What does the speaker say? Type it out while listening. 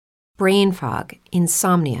brain fog,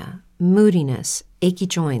 insomnia, moodiness, achy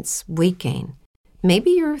joints, weight gain. Maybe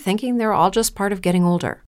you're thinking they're all just part of getting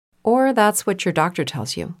older, or that's what your doctor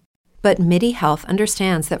tells you. But MIDI Health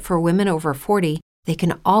understands that for women over 40, they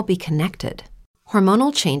can all be connected.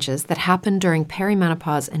 Hormonal changes that happen during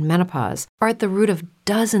perimenopause and menopause are at the root of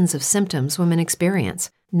dozens of symptoms women experience,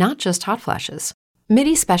 not just hot flashes.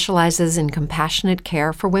 MIDI specializes in compassionate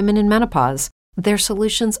care for women in menopause. Their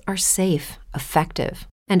solutions are safe, effective,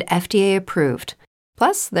 and FDA approved.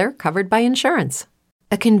 Plus, they're covered by insurance.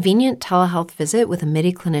 A convenient telehealth visit with a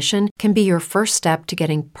MIDI clinician can be your first step to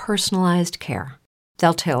getting personalized care.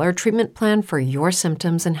 They'll tailor a treatment plan for your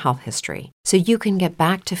symptoms and health history so you can get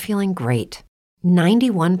back to feeling great.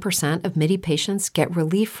 91% of MIDI patients get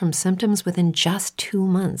relief from symptoms within just 2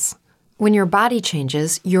 months. When your body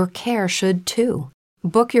changes, your care should too.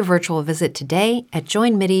 Book your virtual visit today at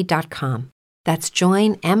joinmidi.com. That's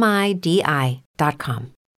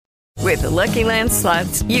joinmidi.com. With the Lucky Land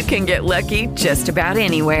Slots, you can get lucky just about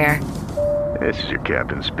anywhere. This is your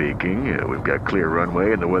captain speaking. We've got clear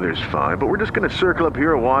runway and the weather's fine, but we're just going to circle up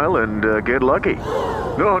here a while and get lucky.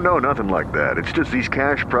 No, nothing like that. It's just these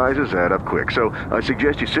cash prizes add up quick. So I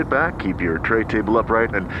suggest you sit back, keep your tray table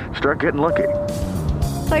upright, and start getting lucky.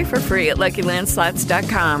 Play for free at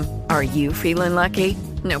LuckyLandSlots.com. Are you feeling lucky?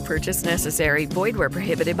 No purchase necessary. Void where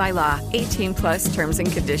prohibited by law. 18 plus terms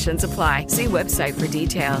and conditions apply. See website for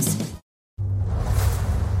details.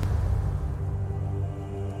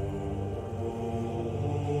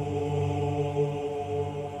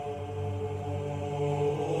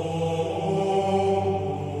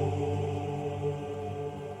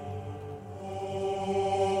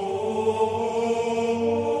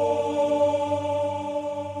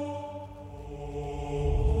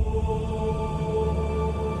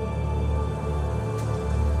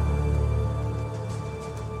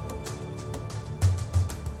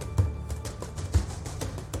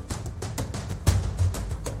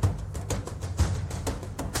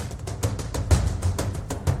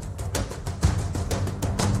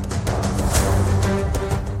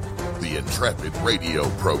 Intrepid radio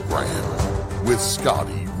program with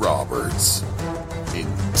Scotty Roberts.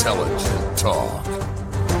 Intelligent talk.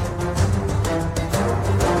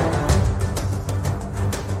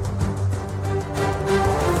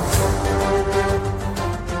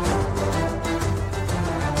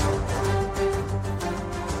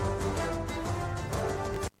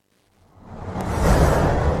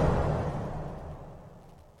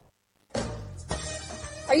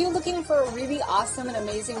 Are you looking for a really awesome and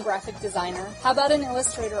amazing graphic designer? How about an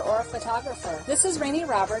illustrator or a photographer? This is Rainey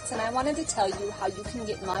Roberts, and I wanted to tell you how you can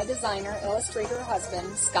get my designer, illustrator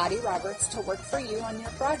husband, Scotty Roberts, to work for you on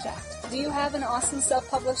your project. Do you have an awesome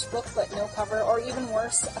self-published book but no cover, or even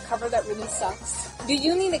worse, a cover that really sucks? Do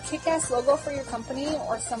you need a kick-ass logo for your company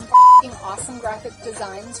or some f***ing awesome graphic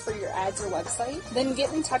designs for your ads or website? Then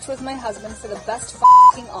get in touch with my husband for the best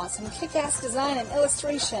f***ing awesome kick-ass design and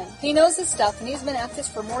illustration. He knows his stuff, and he's been at this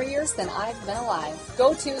for more years than I've been alive.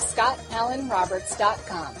 Go to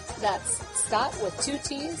ScottAllenRoberts.com. That's Scott with 2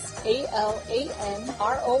 T's,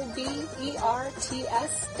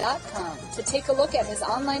 ALANROBERTS.com to take a look at his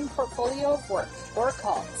online portfolio of work, or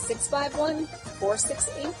call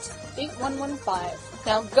 651-468-8115.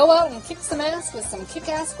 Now go out and kick some ass with some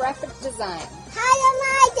kick-ass graphic design. Hire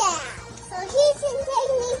my dad, so he can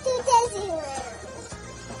take me to Disneyland.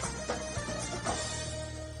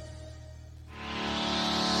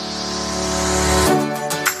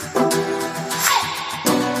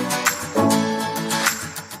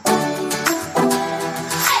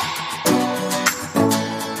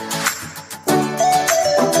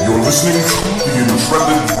 Listening to the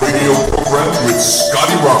Intrepid radio program with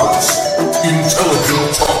Scotty Roberts.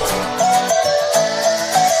 Intelligent talk.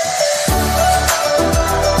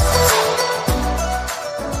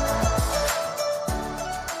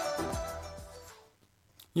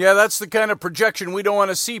 Yeah, that's the kind of projection we don't want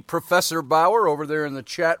to see, Professor Bauer over there in the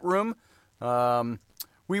chat room.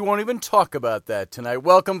 We won't even talk about that tonight.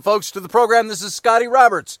 Welcome, folks, to the program. This is Scotty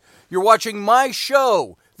Roberts. You're watching my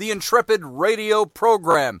show, the Intrepid radio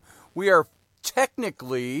program. We are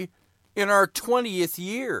technically in our 20th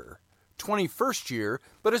year, 21st year,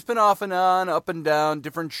 but it's been off and on, up and down,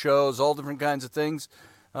 different shows, all different kinds of things.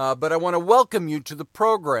 But I want to welcome you to the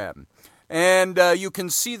program. And you can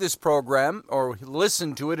see this program or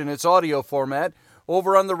listen to it in its audio format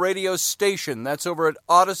over on the radio station. That's over at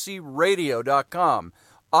OdysseyRadio.com.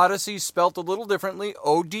 Odyssey spelt a little differently,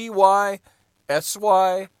 ODYSY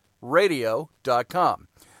radio.com.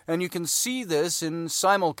 And you can see this in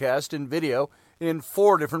simulcast in video in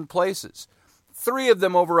 4 different places. 3 of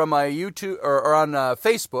them over on my YouTube or on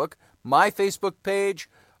Facebook, my Facebook page,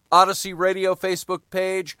 Odyssey Radio Facebook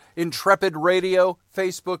page, Intrepid Radio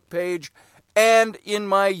Facebook page, and in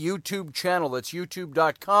my YouTube channel. That's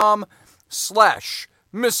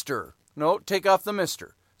youtube.com/Mr. No, take off the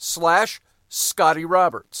Mr. /Scotty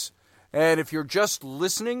Roberts. And if you're just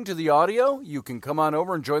listening to the audio, you can come on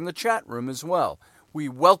over and join the chat room as well. We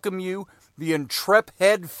welcome you. The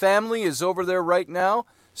Intrepid family is over there right now,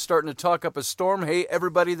 starting to talk up a storm. Hey,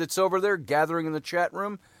 everybody that's over there gathering in the chat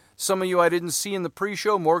room. Some of you I didn't see in the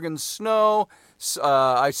pre-show. Morgan Snow.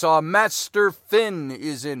 I saw Master Finn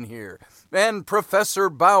is in here. And Professor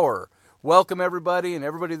Bauer. Welcome, everybody, and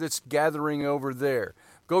everybody that's gathering over there.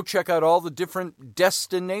 Go check out all the different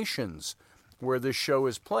destinations where this show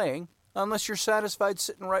is playing. Unless you're satisfied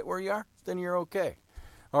sitting right where you are, then you're okay.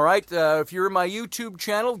 All right, if you're in my YouTube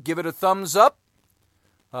channel, give it a thumbs up.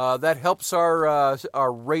 That helps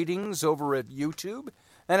our ratings over at YouTube.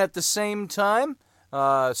 And at the same time,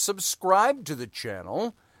 subscribe to the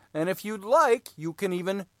channel. And if you'd like, you can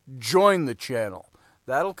even join the channel.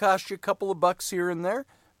 That'll cost you a couple of bucks here and there,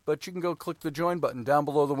 but you can go click the join button down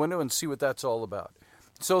below the window and see what that's all about.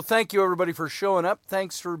 So thank you, everybody, for showing up.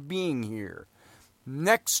 Thanks for being here.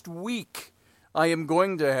 Next week, I am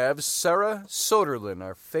going to have Sarah Soderlin,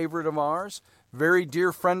 our favorite of ours, very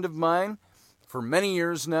dear friend of mine for many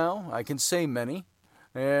years now. I can say many.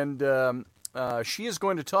 And she is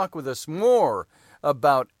going to talk with us more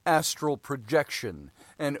about astral projection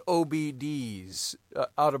and OBDs,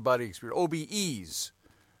 out-of-body experience, OBEs,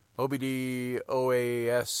 OBD,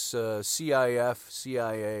 OAS, CIF,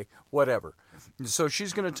 CIA, whatever. And so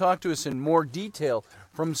she's going to talk to us in more detail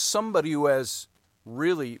from somebody who has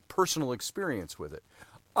really personal experience with it.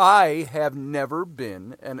 I have never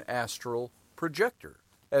been an astral projector,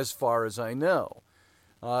 as far as I know.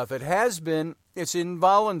 If it has been, it's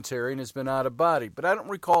involuntary and it's been out of body. But I don't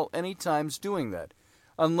recall any times doing that,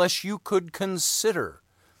 unless you could consider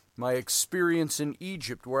my experience in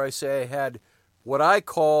Egypt, where I say I had what I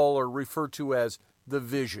call or refer to as the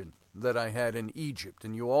vision that I had in Egypt.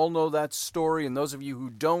 And you all know that story, and those of you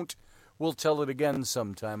who don't will tell it again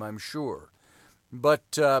sometime, I'm sure.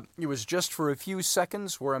 But it was just for a few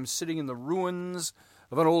seconds where I'm sitting in the ruins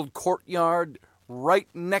of an old courtyard right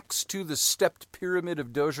next to the stepped pyramid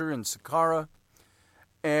of Djoser and Saqqara.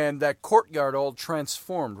 And that courtyard all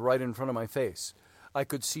transformed right in front of my face. I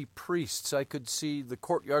could see priests. I could see the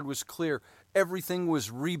courtyard was clear. Everything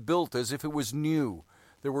was rebuilt as if it was new.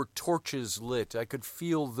 There were torches lit. I could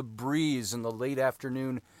feel the breeze in the late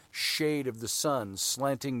afternoon shade of the sun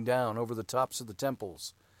slanting down over the tops of the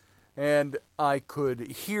temples. And I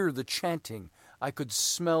could hear the chanting. I could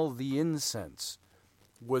smell the incense.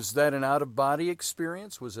 Was that an out-of-body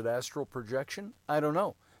experience? Was it astral projection? I don't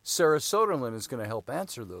know. Sarah Soderlin is going to help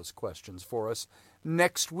answer those questions for us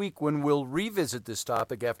next week when we'll revisit this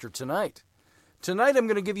topic after tonight. Tonight I'm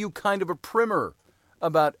going to give you kind of a primer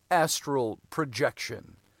about astral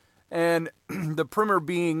projection. And the primer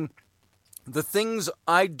being the things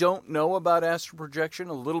I don't know about astral projection,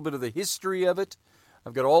 a little bit of the history of it.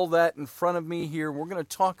 I've got all that in front of me here. We're going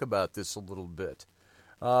to talk about this a little bit.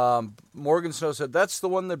 Morgan Snow said, that's the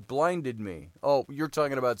one that blinded me. Oh, you're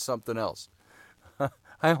talking about something else.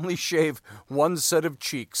 I only shave one set of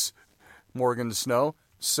cheeks, Morgan Snow,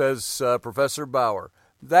 says Professor Bauer.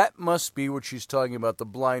 That must be what she's talking about, the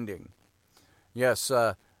blinding. Yes,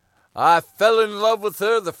 I fell in love with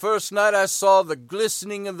her the first night I saw the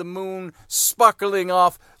glistening of the moon sparkling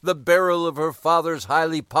off the barrel of her father's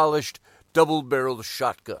highly polished double-barreled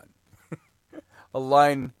shotgun.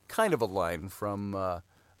 Kind of a line from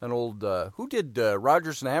an old, who did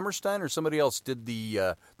Rodgers and Hammerstein, or somebody else did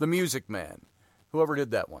the Music Man? Whoever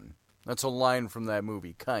did that one. That's a line from that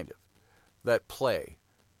movie, kind of. That play.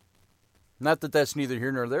 Not that that's neither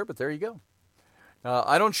here nor there, but there you go.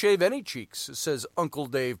 I don't shave any cheeks, says Uncle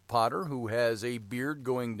Dave Potter, who has a beard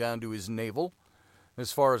going down to his navel,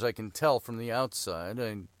 as far as I can tell from the outside.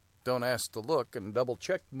 I don't ask to look and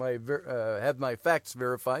double-check have my facts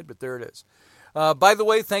verified, but there it is. By the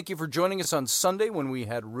way, thank you for joining us on Sunday when we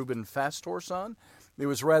had Ruben Fasthorse on. It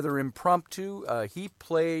was rather impromptu. He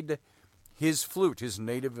played his flute, his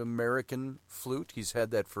Native American flute. He's had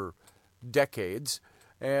that for decades.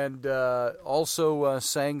 And also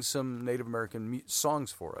sang some Native American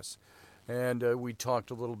songs for us. And we talked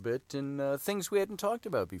a little bit in things we hadn't talked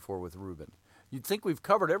about before with Ruben. You'd think we've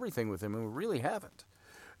covered everything with him, and we really haven't.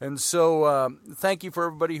 And so thank you for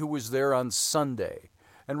everybody who was there on Sunday.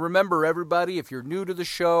 And remember, everybody, if you're new to the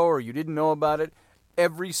show or you didn't know about it,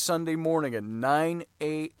 every Sunday morning at 9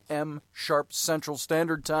 a.m. sharp Central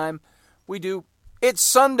Standard Time, we do It's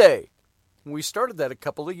Sunday. We started that a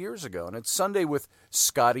couple of years ago, and it's Sunday with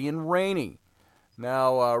Scotty and Rainey.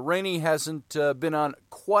 Now, Rainey hasn't been on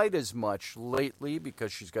quite as much lately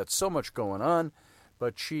because she's got so much going on,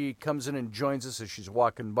 but she comes in and joins us as she's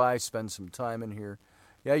walking by, spends some time in here.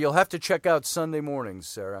 Yeah, you'll have to check out Sunday mornings,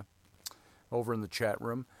 Sarah, over in the chat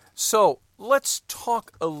room. So let's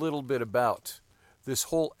talk a little bit about this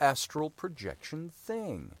whole astral projection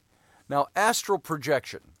thing. Now, astral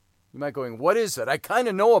projection, you might be going, what is that? I kind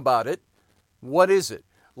of know about it. What is it?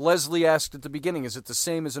 Leslie asked at the beginning, is it the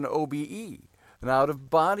same as an OBE, an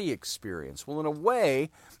out-of-body experience? Well, in a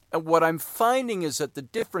way, what I'm finding is that the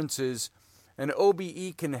difference is an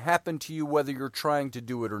OBE can happen to you whether you're trying to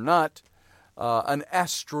do it or not. An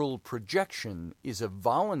astral projection is a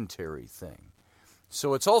voluntary thing.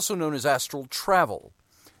 So it's also known as astral travel,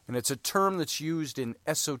 and it's a term that's used in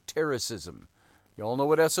esotericism. You all know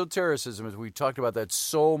what esotericism is. We talked about that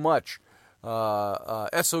so much.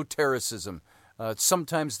 Esotericism. It's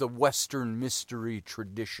sometimes the Western mystery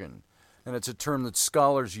tradition, and it's a term that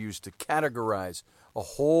scholars use to categorize a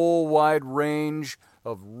whole wide range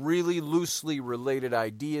of really loosely related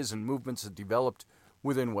ideas and movements that developed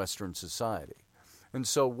within Western society. And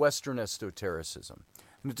so Western esotericism.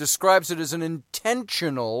 And it describes it as an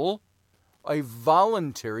intentional, a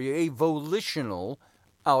voluntary, a volitional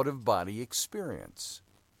out-of-body experience.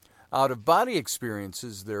 Out-of-body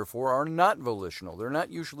experiences, therefore, are not volitional. They're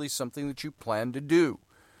not usually something that you plan to do.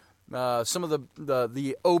 Some of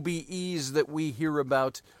the OBEs that we hear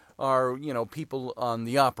about are, people on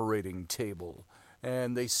the operating table,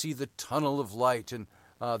 and they see the tunnel of light, and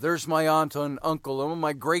there's my aunt and uncle, and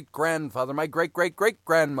my great-grandfather, my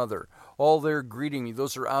great-great-great-grandmother, all there greeting me.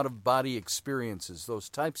 Those are out-of-body experiences, those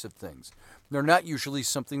types of things. They're not usually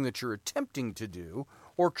something that you're attempting to do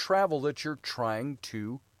or travel that you're trying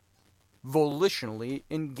to volitionally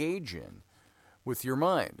engage in with your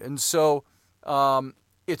mind. And so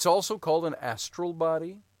it's also called an astral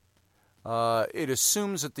body. It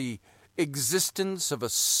assumes that the existence of a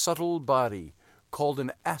subtle body called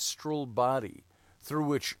an astral body through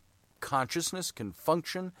which consciousness can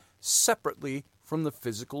function separately from the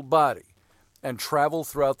physical body and travel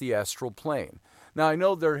throughout the astral plane. Now, I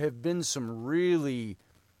know there have been some really,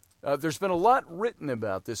 there's been a lot written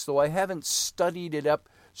about this, though I haven't studied it up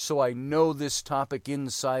so I know this topic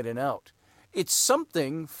inside and out. It's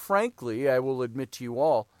something, frankly, I will admit to you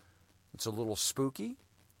all, it's a little spooky,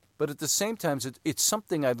 but at the same time, it's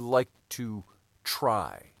something I'd like to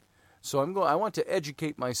try. So I want to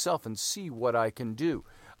educate myself and see what I can do.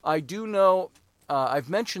 I do know, I've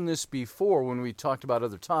mentioned this before when we talked about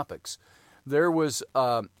other topics. There was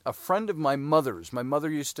a friend of my mother's. My mother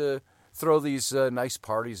used to throw these nice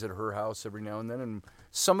parties at her house every now and then, and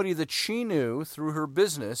somebody that she knew through her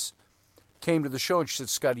business came to the show, and she said,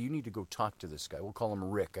 Scotty, you need to go talk to this guy. We'll call him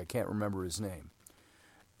Rick. I can't remember his name.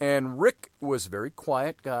 And Rick was a very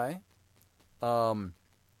quiet guy,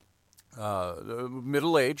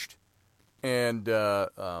 middle-aged, and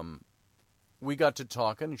we got to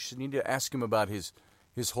talking, and she said, you need to ask him about his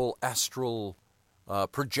whole astral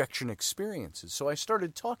projection experiences. So I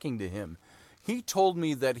started talking to him. He told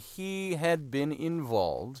me that he had been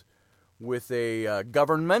involved with a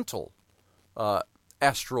governmental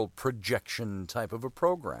astral projection type of a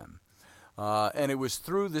program. And it was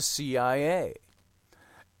through the CIA.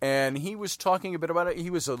 And he was talking a bit about it. He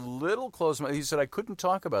was a little close. He said, I couldn't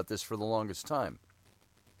talk about this for the longest time.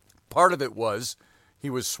 Part of it was he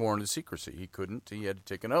was sworn to secrecy. He couldn't. He had to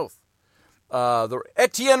take an oath.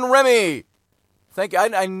 Etienne Remy. Thank you.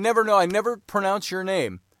 I never know. I never pronounce your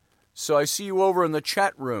name. So I see you over in the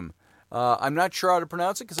chat room. I'm not sure how to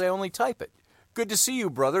pronounce it because I only type it. Good to see you,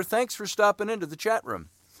 brother. Thanks for stopping into the chat room.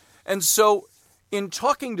 And so in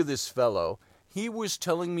talking to this fellow, he was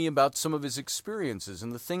telling me about some of his experiences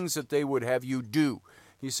and the things that they would have you do.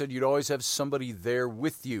 He said you'd always have somebody there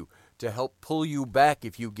with you to help pull you back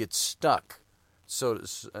if you get stuck, so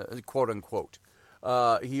quote unquote.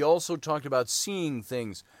 He also talked about seeing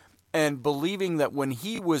things and believing that when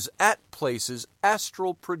he was at places,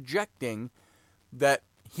 astral projecting, that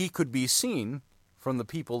he could be seen from the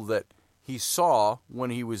people that he saw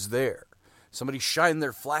when he was there. Somebody shined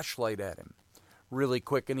their flashlight at him really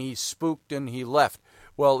quick, and he spooked and he left.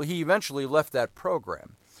 Well, he eventually left that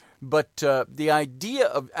program. But the idea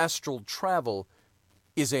of astral travel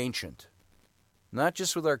is ancient, not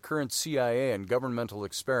just with our current CIA and governmental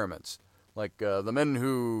experiments, like the men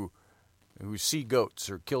who see goats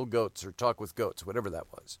or kill goats or talk with goats, whatever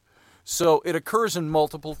that was. So it occurs in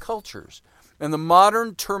multiple cultures. And the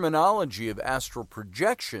modern terminology of astral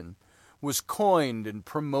projection was coined and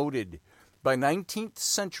promoted by 19th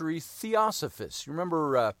century theosophists. You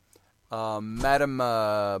remember Madame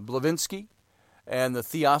Blavatsky and the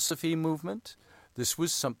Theosophy movement? This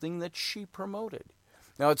was something that she promoted.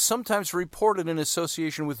 Now, it's sometimes reported in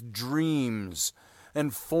association with dreams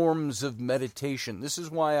and forms of meditation. This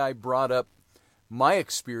is why I brought up my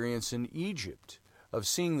experience in Egypt of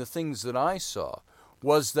seeing the things that I saw.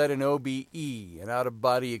 Was that an OBE, an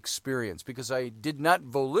out-of-body experience? Because I did not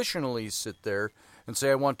volitionally sit there and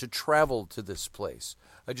say I want to travel to this place.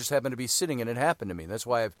 I just happened to be sitting and it happened to me. That's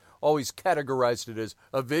why I've always categorized it as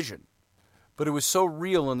a vision. But it was so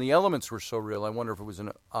real and the elements were so real, I wonder if it was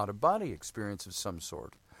an out-of-body experience of some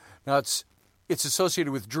sort. Now, it's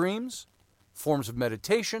associated with dreams, forms of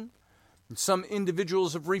meditation, and some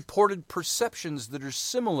individuals have reported perceptions that are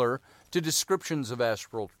similar to descriptions of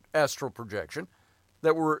astral projection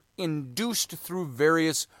that were induced through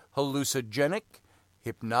various hallucinogenic,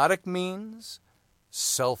 hypnotic means,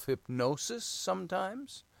 self-hypnosis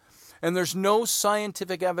sometimes. And there's no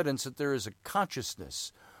scientific evidence that there is a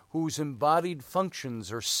consciousness whose embodied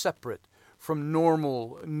functions are separate from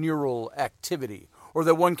normal neural activity, or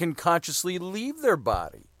that one can consciously leave their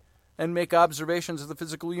body and make observations of the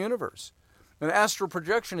physical universe. And astral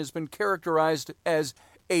projection has been characterized as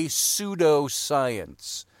a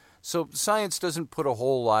pseudoscience. So science doesn't put a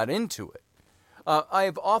whole lot into it. I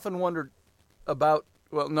have often wondered about,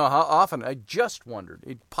 I just wondered.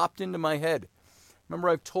 It popped into my head. Remember,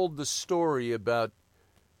 I've told the story about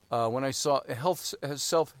when I saw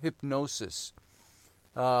self-hypnosis.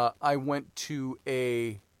 I went to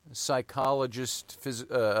a psychologist,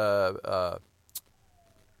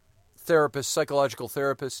 therapist, psychological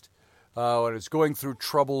therapist, when I was going through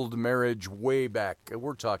troubled marriage way back.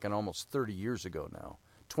 We're talking almost 30 years ago now,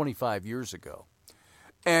 25 years ago.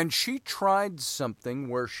 And she tried something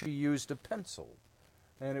where she used a pencil.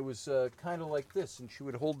 And it was kind of like this. And she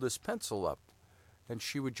would hold this pencil up. And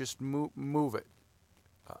she would just move it.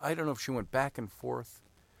 I don't know if she went back and forth.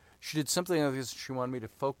 She did something like this. She wanted me to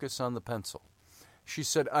focus on the pencil. She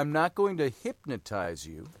said, I'm not going to hypnotize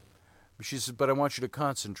you. She said, but I want you to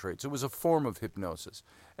concentrate. So it was a form of hypnosis.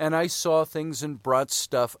 And I saw things and brought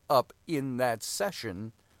stuff up in that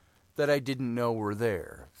session that I didn't know were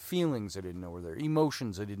there. Feelings I didn't know were there.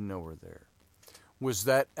 Emotions I didn't know were there. Was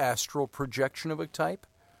that astral projection of a type?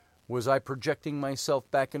 Was I projecting myself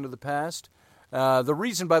back into the past? The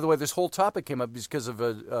reason, by the way, this whole topic came up is because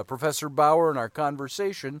of Professor Bauer and our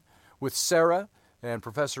conversation with Sarah and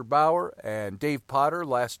Professor Bauer and Dave Potter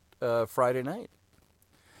last Friday night.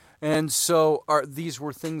 And so these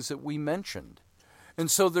were things that we mentioned. And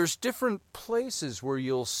so there's different places where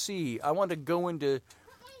you'll see. I want to go into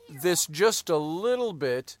this just a little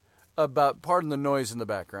bit about, pardon the noise in the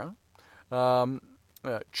background,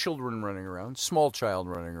 children running around, small child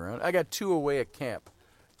running around. I got two away at camp.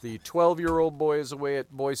 The 12-year-old boy is away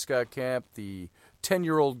at Boy Scout camp. The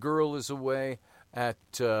 10-year-old girl is away at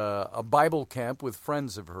a Bible camp with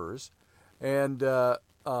friends of hers. And the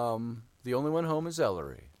only one home is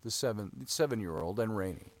Ellery, the 7-year-old, and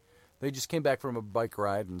Rainey. They just came back from a bike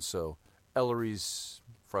ride, and so Ellery's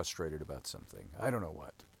frustrated about something. I don't know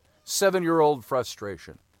what. 7-year-old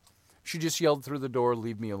frustration. She just yelled through the door,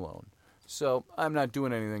 leave me alone. So I'm not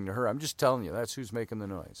doing anything to her. I'm just telling you, that's who's making the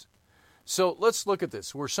noise. So let's look at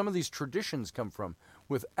this, where some of these traditions come from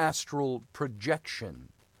with astral projection.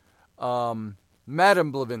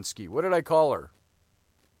 Madame Blavatsky, what did I call her?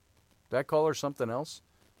 Did I call her something else?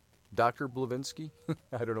 Dr. Blavatsky?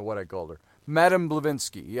 I don't know what I called her. Madame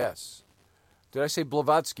Blavatsky, yes. Did I say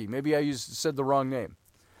Blavatsky? Maybe I said the wrong name.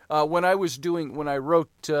 When I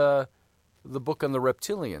wrote the book on the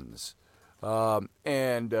reptilians,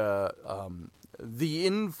 and the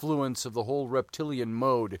influence of the whole reptilian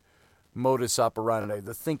modus operandi,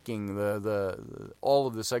 the thinking, the all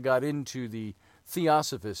of this, I got into the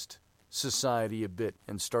Theosophist Society a bit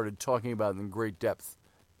and started talking about it in great depth.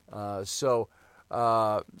 Pardon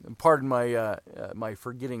my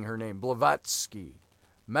forgetting her name, Blavatsky,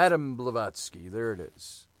 Madame Blavatsky, there it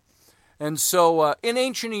is. And so in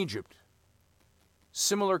ancient Egypt,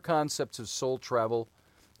 similar concepts of soul travel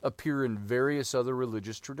appear in various other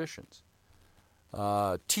religious traditions.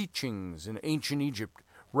 Teachings in ancient Egypt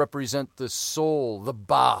represent the soul, the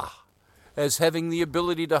Ba, as having the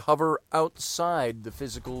ability to hover outside the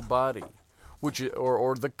physical body,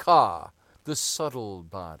 or the Ka, the subtle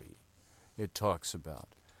body it talks about.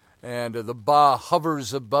 And the Ba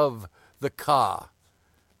hovers above the Ka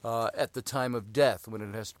at the time of death when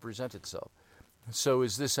it has to present itself. So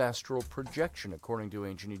is this astral projection according to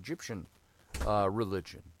ancient Egyptian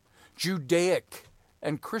religion. Judaic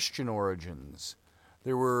and Christian origins.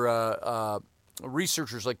 There were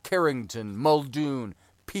researchers like Carrington, Muldoon,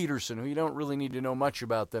 Peterson, who you don't really need to know much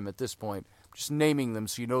about them at this point. Just naming them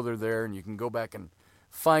so you know they're there and you can go back and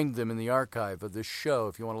find them in the archive of this show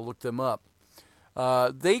if you want to look them up.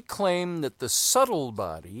 They claim that the subtle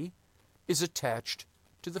body is attached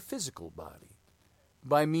to the physical body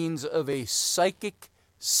by means of a psychic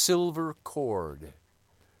silver cord.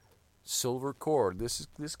 Silver cord. This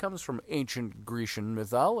comes from ancient Grecian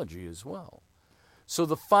mythology as well. So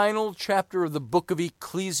the final chapter of the book of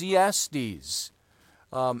Ecclesiastes.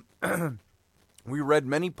 We read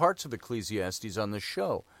many parts of Ecclesiastes on the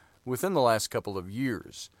show within the last couple of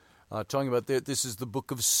years, talking about this is the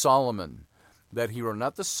book of Solomon that he wrote,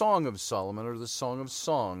 not the Song of Solomon or the Song of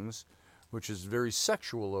Songs, which is very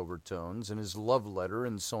sexual overtones, and his love letter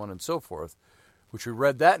and so on and so forth, which we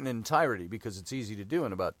read that in entirety because it's easy to do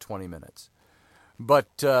in about 20 minutes.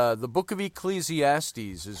 But the book of Ecclesiastes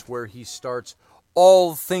is where he starts,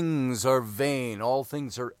 all things are vain, all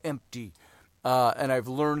things are empty. And I've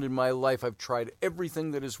learned in my life, I've tried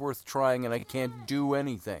everything that is worth trying, and I can't do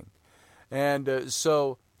anything. And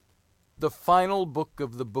so the final book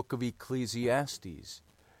of the book of Ecclesiastes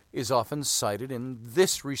is often cited in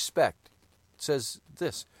this respect. It says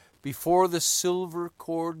this, before the silver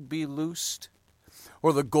cord be loosed,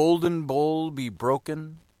 or the golden bowl be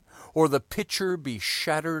broken, or the pitcher be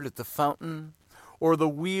shattered at the fountain, or the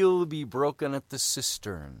wheel be broken at the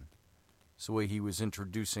cistern. That's the way he was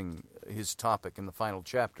introducing his topic in the final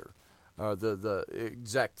chapter, the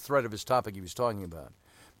exact thread of his topic he was talking about.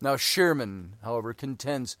 Now, Sherman, however,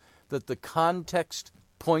 contends that the context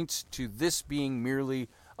points to this being merely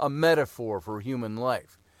a metaphor for human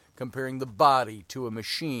life, comparing the body to a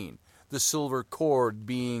machine, the silver cord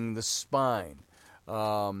being the spine.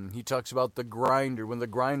 He talks about the grinder, when the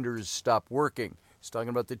grinders stop working. He's talking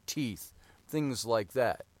about the teeth, things like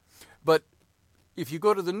that. But if you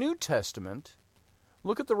go to the New Testament,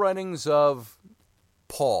 look at the writings of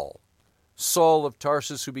Paul. Saul of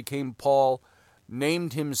Tarsus, who became Paul,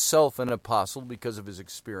 named himself an apostle because of his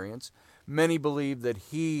experience. Many believe that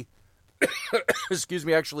he,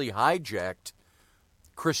 actually hijacked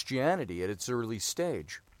Christianity at its early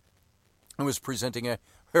stage and was presenting a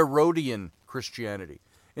Herodian Christianity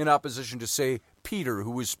in opposition to, say, Peter,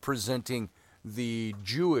 who was presenting the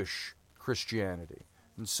Jewish Christianity,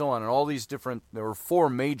 and so on. And all these different, there were 4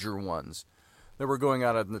 major ones that were going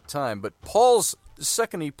on at the time. But Paul's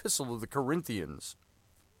second epistle to the Corinthians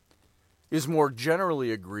is more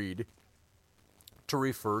generally agreed to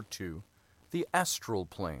refer to the astral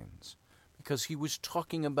planes, because he was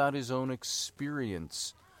talking about his own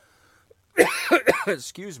experience.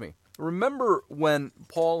 Excuse me. Remember when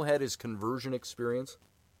Paul had his conversion experience?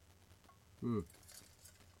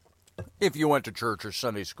 If you went to church or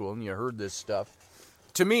Sunday school and you heard this stuff,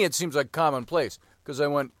 to me it seems like commonplace, because I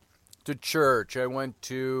went to church, I went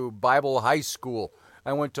to Bible high school,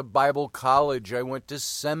 I went to Bible college, I went to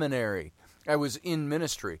seminary, I was in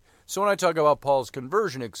ministry. So when I talk about Paul's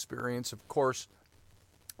conversion experience, of course,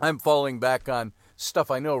 I'm falling back on stuff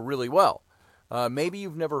I know really well. Maybe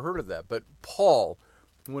you've never heard of that, but Paul,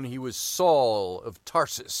 when he was Saul of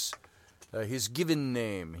Tarsus, his given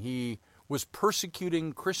name, he was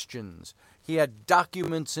persecuting Christians. He had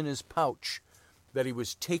documents in his pouch that he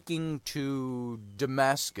was taking to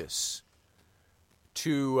Damascus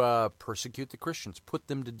to persecute the Christians, put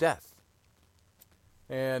them to death.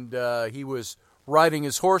 And he was riding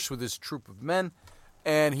his horse with his troop of men,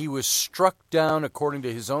 and he was struck down, according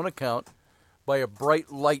to his own account, by a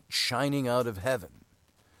bright light shining out of heaven.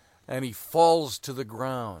 And he falls to the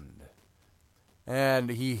ground, and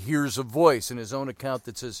he hears a voice in his own account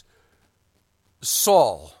that says,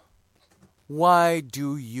 Saul, why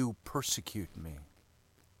do you persecute me?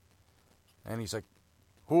 And he's like,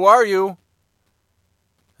 who are you?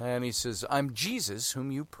 And he says, I'm Jesus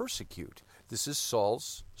whom you persecute. This is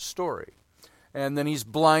Saul's story. And then he's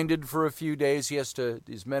blinded for a few days.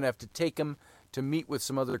 His men have to take him to meet with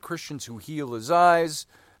some other Christians who heal his eyes,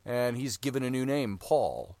 and he's given a new name,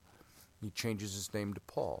 Paul. He changes his name to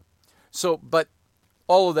Paul. So, but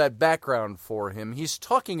all of that background for him, he's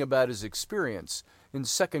talking about his experience in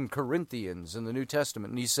 2 Corinthians in the New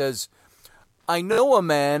Testament. And he says, I know a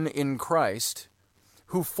man in Christ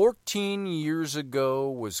who 14 years ago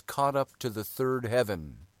was caught up to the third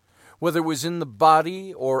heaven. Whether it was in the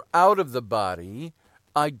body or out of the body,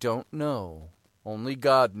 I don't know. Only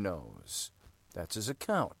God knows. That's his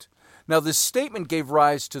account. Now, this statement gave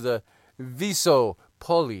rise to the Viso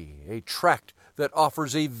Poli, a tract that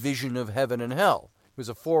offers a vision of heaven and hell. It was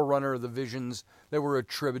a forerunner of the visions that were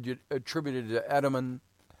attributed to Adomnan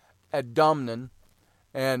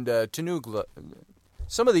and Tenugla.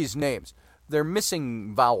 Some of these names, they're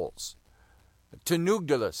missing vowels.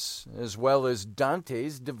 Tenugdalus, as well as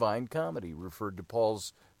Dante's Divine Comedy, referred to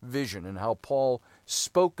Paul's vision and how Paul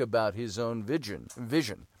spoke about his own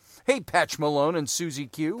vision. Hey, Patch Malone and Susie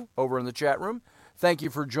Q over in the chat room. thank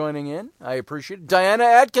you for joining in. I appreciate it. Diana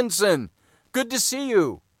Atkinson, good to see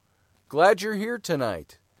you. Glad you're here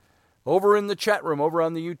tonight. Over in the chat room, over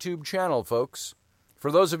on the YouTube channel, folks.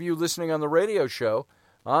 For those of you listening on the radio show,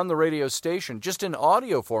 on the radio station, just in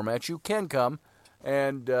audio format, you can come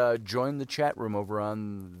and join the chat room over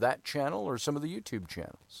on that channel or some of the YouTube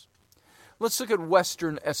channels. Let's look at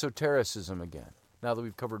Western esotericism again, now that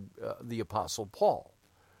we've covered the Apostle Paul.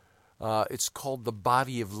 It's called the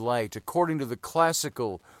body of light. According to the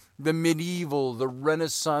classical, the medieval, the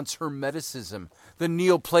Renaissance Hermeticism, the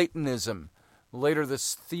Neoplatonism, later the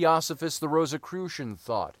Theosophist, the Rosicrucian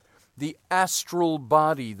thought, the astral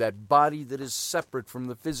body, that body that is separate from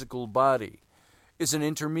the physical body, is an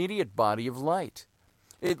intermediate body of light.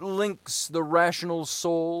 It links the rational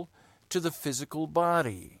soul to the physical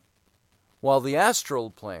body, while the astral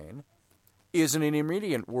plane is an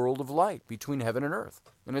intermediate world of light between heaven and earth.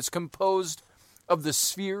 And it's composed of the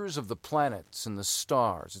spheres of the planets and the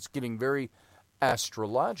stars. It's getting very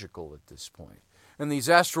astrological at this point. And these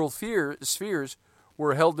astral spheres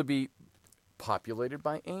were held to be populated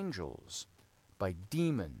by angels, by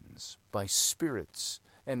demons, by spirits,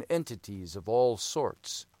 and entities of all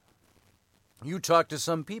sorts. You talk to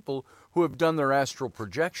some people who have done their astral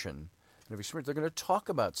projection, and they're going to talk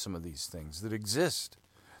about some of these things that exist.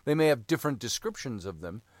 They may have different descriptions of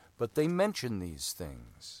them, but they mention these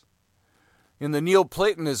things. In the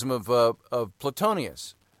Neoplatonism of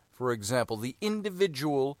Platonius, for example, the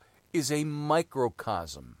individual is a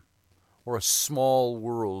microcosm, or a small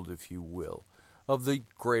world, if you will, of the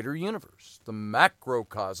greater universe, the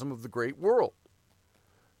macrocosm of the great world.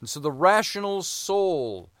 And so the rational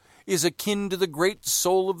soul is akin to the great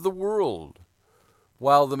soul of the world,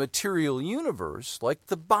 while the material universe, like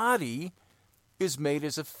the body, is made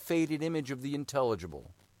as a faded image of the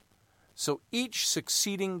intelligible. So each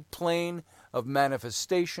succeeding plane of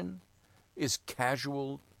manifestation is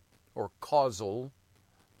casual or causal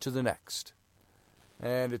to the next.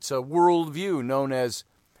 And it's a worldview known as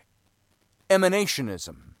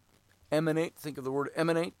emanationism. Emanate, think of the word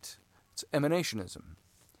emanate, it's emanationism.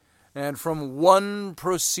 And from one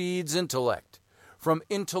proceeds intellect, from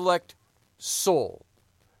intellect, soul,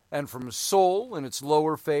 and from soul in its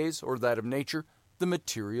lower phase, or that of nature, the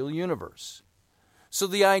material universe. So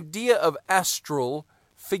the idea of astral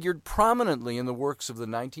figured prominently in the works of the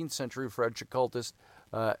 19th century French occultist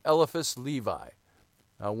Eliphas Levi.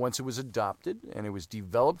 Once it was adopted, and it was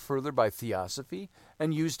developed further by Theosophy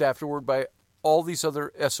and used afterward by all these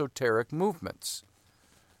other esoteric movements.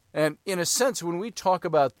 And in a sense, when we talk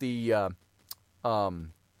about the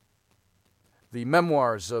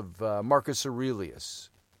memoirs of Marcus Aurelius,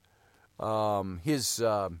 not his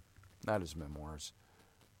memoirs.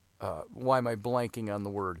 Why am I blanking on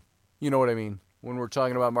the word? You know what I mean? When we're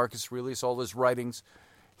talking about Marcus Aurelius, all his writings,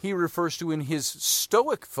 he refers to in his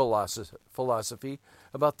Stoic philosophy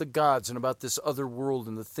about the gods and about this other world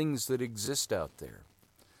and the things that exist out there.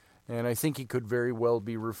 And I think he could very well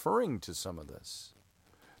be referring to some of this.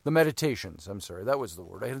 The meditations, I'm sorry, that was the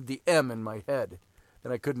word. I had the M in my head,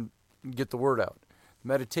 and I couldn't get the word out.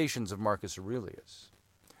 Meditations of Marcus Aurelius.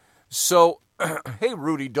 So, hey,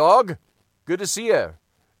 Rudy Dog, good to see you.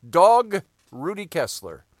 Dog Rudy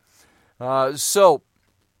Kessler. So,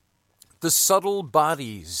 the subtle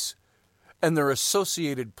bodies and their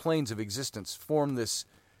associated planes of existence form this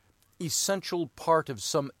essential part of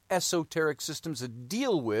some esoteric systems that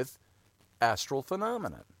deal with astral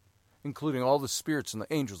phenomena, including all the spirits and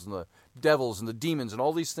the angels and the devils and the demons and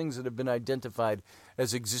all these things that have been identified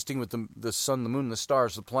as existing with the sun, the moon, the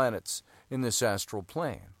stars, the planets in this astral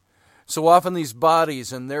plane. So often these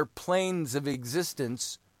bodies and their planes of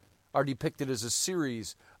existence are depicted as a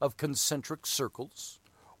series of concentric circles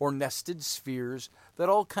or nested spheres that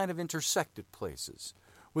all kind of intersect at places,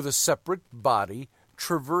 with a separate body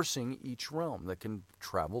traversing each realm that can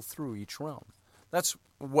travel through each realm. That's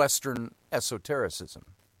Western esotericism.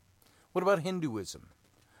 What about Hinduism?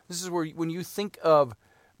 This is where, when you think of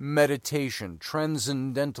meditation,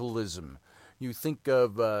 transcendentalism, you think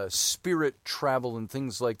of spirit travel and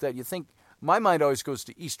things like that, you think, my mind always goes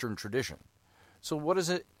to Eastern tradition. So what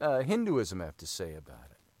does Hinduism have to say about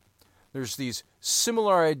it? There's these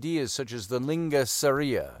similar ideas such as the Linga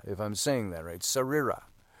Sarira, if I'm saying that right, Sarira,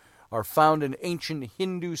 are found in ancient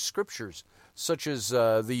Hindu scriptures such as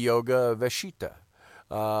the Yoga Veshita,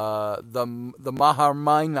 the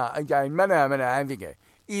Maharamaya,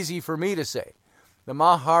 easy for me to say, the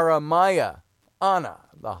Maharamaya Ana,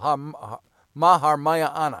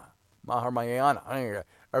 Mahamayana,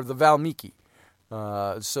 or the Valmiki.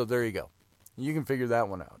 So there you go. You can figure that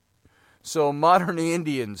one out. So modern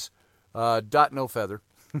Indians, dot no feather,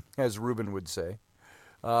 as Reuben would say,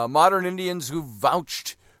 Modern Indians who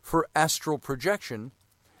vouched for astral projection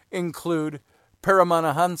include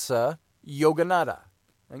Paramahansa Yogananda.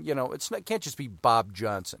 And, it can't just be Bob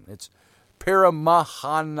Johnson. It's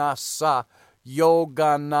Paramahansa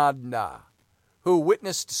Yogananda, who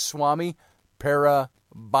witnessed Swami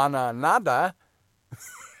Parabanananda,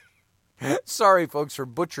 sorry folks for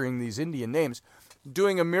butchering these Indian names,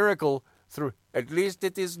 doing a miracle through, at least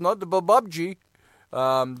it is not the Bababji,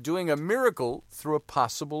 doing a miracle through a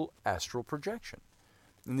possible astral projection.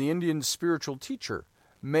 And the Indian spiritual teacher,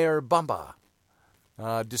 Meher Baba,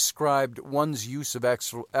 described one's use of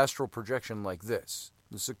astral projection like this.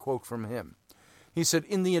 This is a quote from him. He said,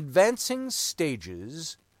 "In the advancing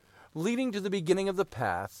stages leading to the beginning of the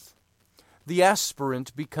path, the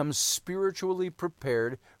aspirant becomes spiritually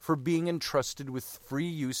prepared for being entrusted with free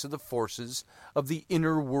use of the forces of the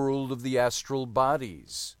inner world of the astral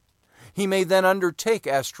bodies. He may then undertake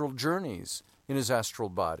astral journeys in his astral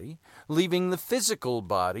body, leaving the physical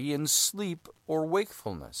body in sleep or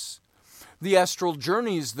wakefulness. The astral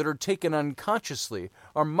journeys that are taken unconsciously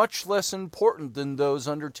are much less important than those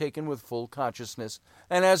undertaken with full consciousness,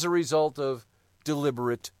 and as a result of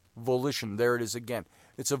deliberate volition." There it is again.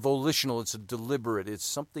 It's a volitional, it's a deliberate, it's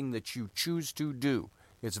something that you choose to do.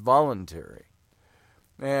 It's voluntary.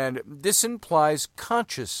 And this implies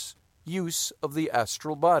conscious use of the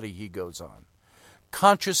astral body, he goes on.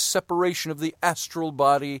 Conscious separation of the astral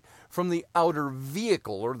body from the outer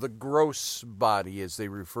vehicle, or the gross body, as they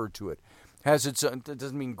refer to it. Has its own, it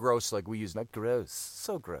doesn't mean gross like we use, not gross,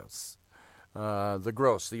 so gross. The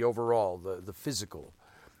gross, the overall, the physical,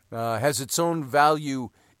 has its own value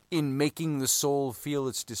in making the soul feel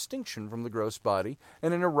its distinction from the gross body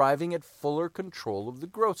and in arriving at fuller control of the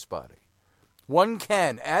gross body. One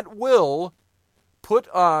can, at will, put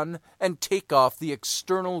on and take off the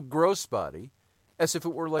external gross body as if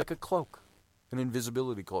it were like a cloak, an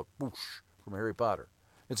invisibility cloak, whoosh, from Harry Potter.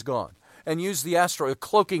 It's gone. And use the astral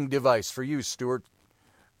cloaking device for you, Stuart,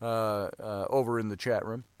 over in the chat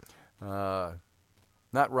room. Not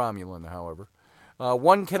Romulan, however.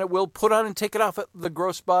 One can at will put on and take it off the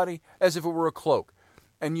gross body as if it were a cloak,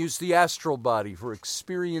 and use the astral body for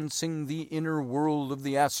experiencing the inner world of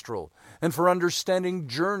the astral and for understanding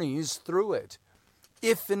journeys through it,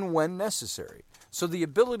 if and when necessary. So the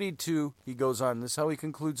ability to, he goes on, this is how he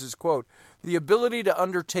concludes his quote, the ability to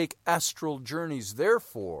undertake astral journeys,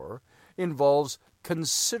 therefore, involves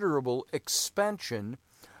considerable expansion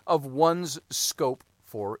of one's scope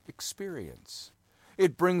for experience.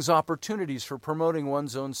 It brings opportunities for promoting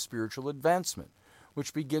one's own spiritual advancement,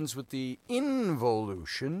 which begins with the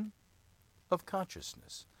involution of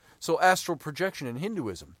consciousness. So astral projection in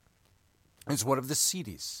Hinduism is one of the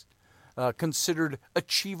siddhis, considered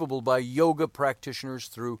achievable by yoga practitioners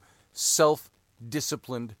through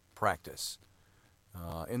self-disciplined practice.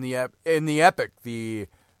 In the epic, the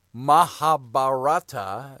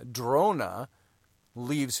Mahabharata, Drona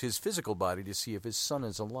leaves his physical body to see if his son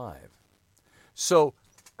is alive. So,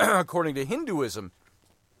 according to Hinduism,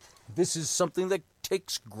 this is something that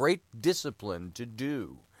takes great discipline to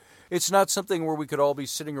do. It's not something where we could all be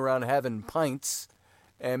sitting around having pints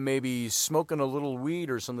and maybe smoking a little weed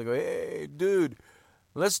or something. Hey, dude,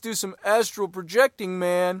 let's do some astral projecting,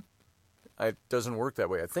 man. It doesn't work that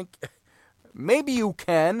way. I think maybe you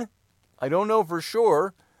can. I don't know for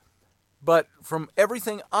sure. But from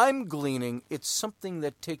everything I'm gleaning, it's something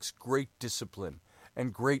that takes great discipline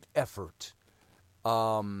and great effort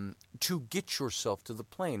to get yourself to the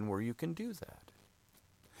plane where you can do that.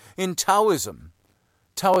 In Taoism,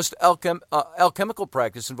 Taoist alchemical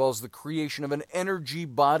practice involves the creation of an energy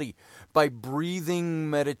body by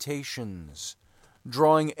breathing meditations,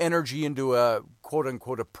 drawing energy into a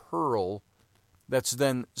quote-unquote a pearl that's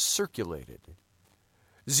then circulated.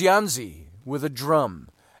 Xianzi, with a drum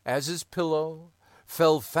as his pillow,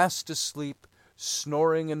 fell fast asleep,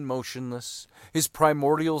 snoring and motionless. His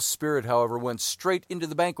primordial spirit, however, went straight into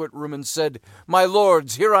the banquet room and said, "My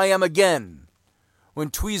lords, here I am again." When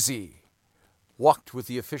Tweezy walked with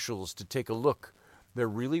the officials to take a look, there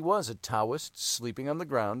really was a Taoist sleeping on the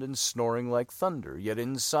ground and snoring like thunder. Yet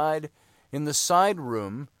inside, in the side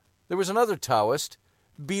room, there was another Taoist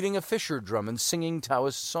beating a fisher drum and singing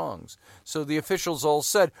Taoist songs. So the officials all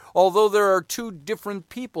said, although there are two different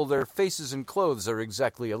people, their faces and clothes are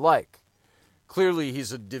exactly alike. Clearly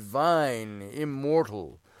he's a divine,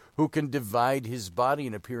 immortal, who can divide his body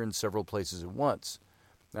and appear in several places at once.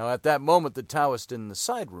 Now at that moment, the Taoist in the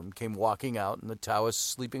side room came walking out, and the Taoist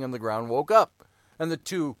sleeping on the ground woke up, and the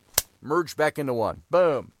two merged back into one.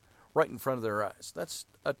 Boom! Right in front of their eyes. That's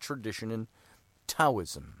a tradition in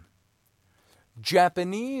Taoism.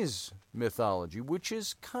 Japanese mythology, which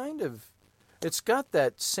is kind of It's got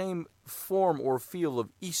that same form or feel of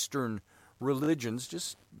Eastern religions,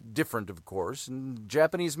 just different, of course, in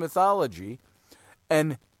Japanese mythology,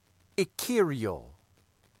 and Ikiryo.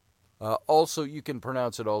 Also, you can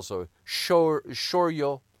pronounce it also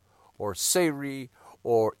Shoryo, or Seiri,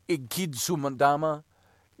 or Ikitsumadama.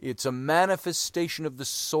 It's a manifestation of the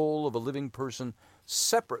soul of a living person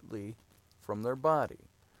separately from their body.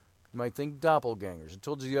 You might think doppelgangers. I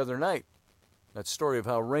told you the other night that story of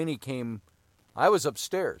how Rainey came. I was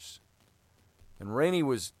upstairs, and Rainey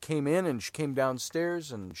came in, and she came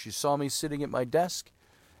downstairs, and she saw me sitting at my desk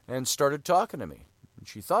and started talking to me. And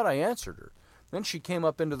she thought I answered her. Then she came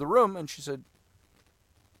up into the room, and she said,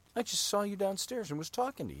 I just saw you downstairs and was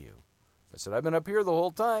talking to you. I said, I've been up here the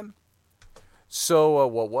whole time. So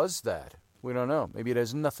what was that? We don't know. Maybe it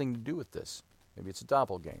has nothing to do with this. Maybe it's a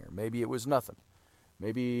doppelganger. Maybe it was nothing.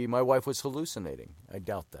 Maybe my wife was hallucinating. I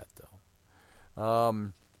doubt that,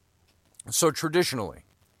 though. So traditionally,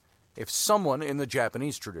 if someone in the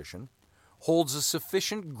Japanese tradition holds a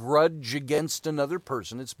sufficient grudge against another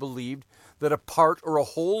person, it's believed that a part or a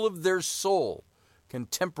whole of their soul can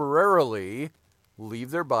temporarily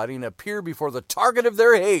leave their body and appear before the target of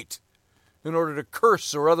their hate in order to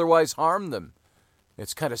curse or otherwise harm them.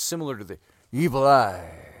 It's kind of similar to the evil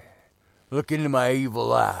eye. Look into my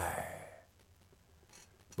evil eye.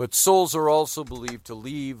 But souls are also believed to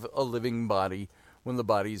leave a living body when the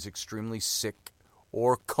body is extremely sick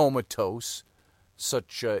or comatose.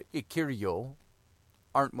 Such Ikiryo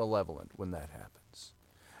aren't malevolent when that happens.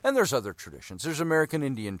 And there's other traditions. There's American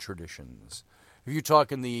Indian traditions. If you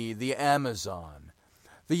talk in the Amazon,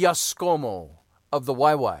 the Yaskomo of the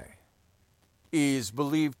Waiwai is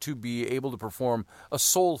believed to be able to perform a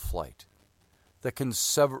soul flight that can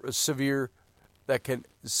sever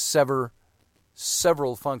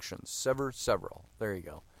several functions. There you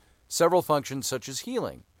go. Several functions such as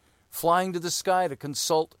healing, flying to the sky to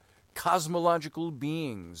consult cosmological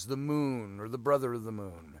beings, the moon or the brother of the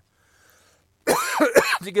moon,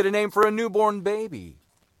 to get a name for a newborn baby.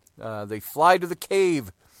 They fly to the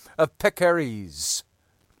cave of Peccaries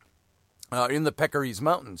in the Peccaries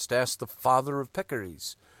Mountains to ask the father of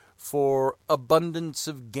Peccaries for abundance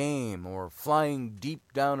of game, or flying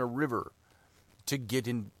deep down a river to get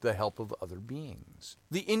in the help of other beings.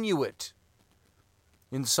 The Inuit.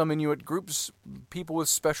 In some Inuit groups, people with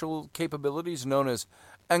special capabilities known as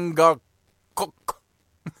Angakok.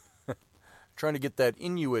 Trying to get that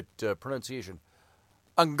Inuit pronunciation.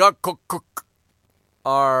 Angakok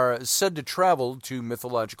are said to travel to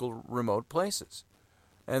mythological remote places.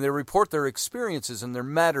 And they report their experiences and their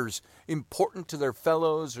matters important to their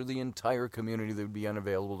fellows or the entire community that would be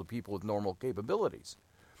unavailable to people with normal capabilities,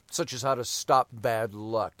 such as how to stop bad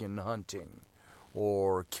luck in hunting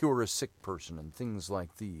or cure a sick person and things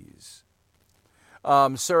like these.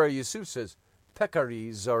 Sarah Yusuf says,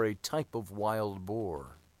 Peccaries are a type of wild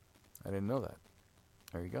boar. I didn't know that.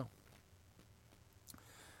 There you go.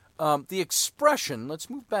 The expression, let's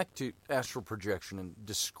move back to astral projection and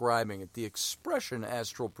describing it. The expression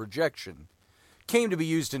astral projection came to be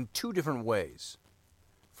used in two different ways.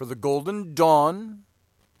 For the Golden Dawn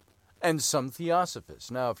and some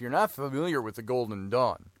Theosophists. Now, if you're not familiar with the Golden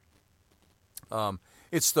Dawn,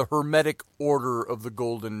 it's the Hermetic Order of the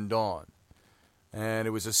Golden Dawn. And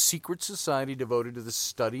it was a secret society devoted to the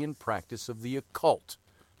study and practice of the occult,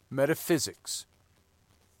 metaphysics,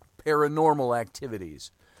 paranormal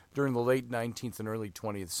activities during the late 19th and early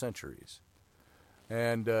 20th centuries.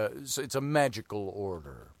 And so it's a magical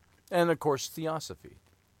order. And, of course, Theosophy.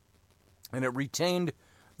 And it retained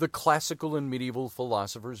the classical and medieval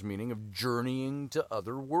philosophers' meaning of journeying to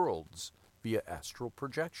other worlds via astral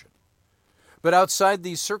projection. But outside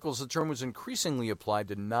these circles, the term was increasingly applied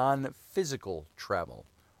to non-physical travel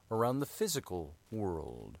around the physical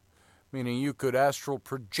world, meaning you could astral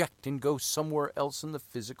project and go somewhere else in the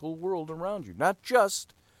physical world around you, not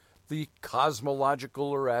just the cosmological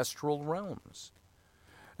or astral realms.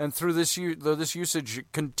 And through this, though this usage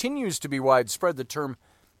continues to be widespread, the term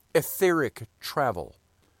etheric travel,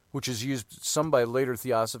 which is used some by later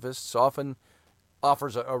theosophists, often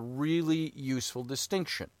offers a really useful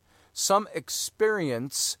distinction. Some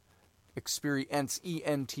experiencers,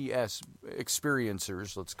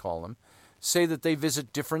 let's call them, say that they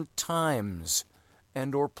visit different times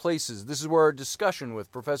and or places. This is where our discussion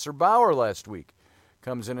with Professor Bauer last week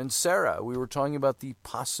comes in. And Sarah, we were talking about the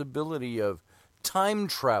possibility of time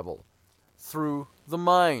travel through the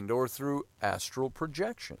mind or through astral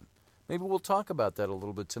projection. Maybe we'll talk about that a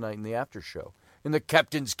little bit tonight in the after show, in the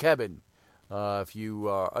Captain's Cabin. If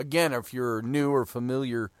you're new or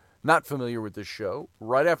not familiar with this show,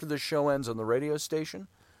 right after the show ends on the radio station,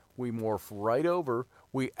 we morph right over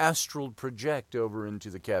we astral project over into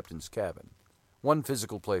the captain's cabin, one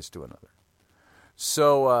physical place to another.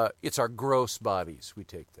 So it's our gross bodies we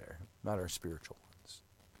take there, not our spiritual ones.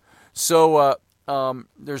 So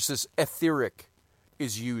there's this etheric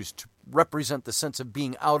is used to represent the sense of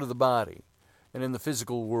being out of the body and in the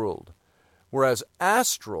physical world, whereas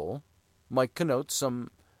astral might connote some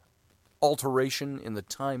alteration in the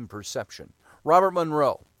time perception. Robert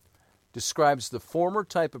Monroe describes the former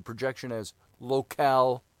type of projection as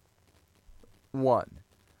locale one,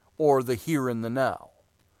 or the here and the now.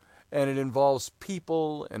 And it involves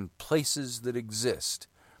people and places that exist,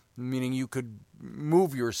 meaning you could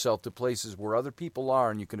move yourself to places where other people are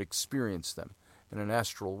and you can experience them in an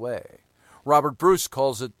astral way. Robert Bruce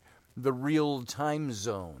calls it the real time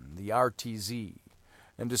zone, the RTZ,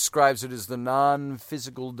 and describes it as the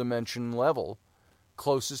non-physical dimension level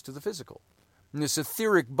closest to the physical. And this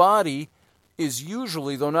etheric body is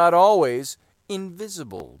usually, though not always,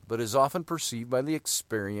 invisible, but is often perceived by the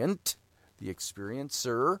experiencer,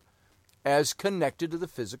 as connected to the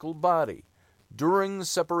physical body during the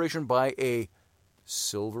separation by a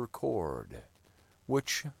silver cord,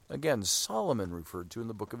 which, again, Solomon referred to in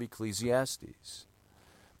the book of Ecclesiastes.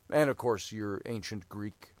 And, of course, your ancient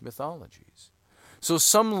Greek mythologies. So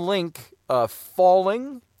some link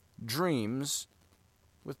falling dreams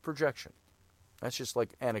with projection. That's just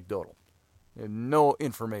like anecdotal. No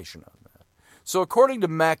information on that. So according to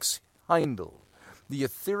Max Heindel, the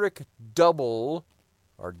etheric double,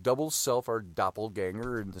 our double self, our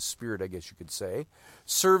doppelganger in the spirit, I guess you could say,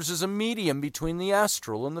 serves as a medium between the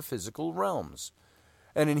astral and the physical realms.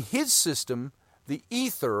 And in his system, the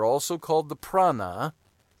ether, also called the prana,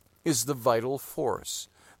 is the vital force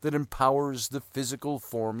that empowers the physical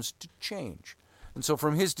forms to change. And so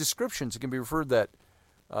from his descriptions, it can be inferred that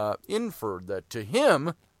to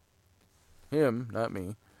him, not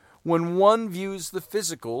me, when one views the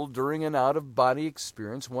physical during an out-of-body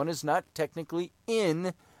experience, one is not technically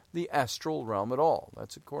in the astral realm at all.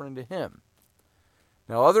 That's according to him.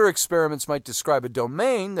 Now, other experiments might describe a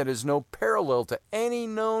domain that is no parallel to any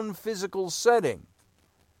known physical setting.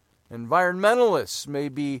 Environmentalists may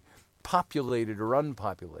be populated or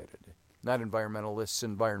unpopulated. Not environmentalists,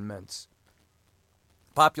 environments.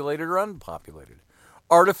 Populated or unpopulated.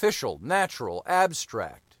 Artificial, natural,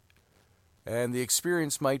 abstract. And the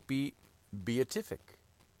experience might be beatific,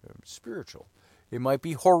 spiritual. It might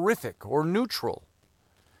be horrific or neutral.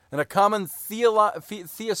 And a common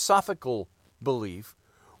theosophical belief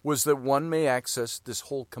was that one may access this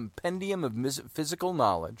whole compendium of physical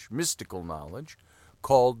knowledge, mystical knowledge,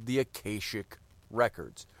 called the Akashic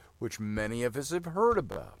Records, which many of us have heard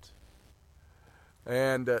about.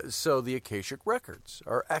 And so the Akashic Records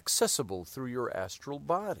are accessible through your astral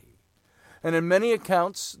body. And in many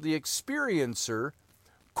accounts, the experiencer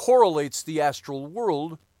correlates the astral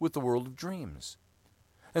world with the world of dreams.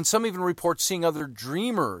 And some even report seeing other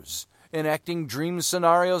dreamers enacting dream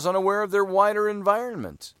scenarios unaware of their wider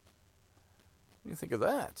environment. What do you think of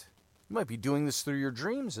that? You might be doing this through your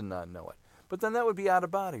dreams and not know it. But then that would be out of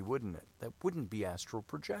body, wouldn't it? That wouldn't be astral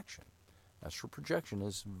projection. Astral projection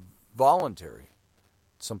is voluntary.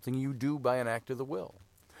 It's something you do by an act of the will.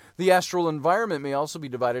 The astral environment may also be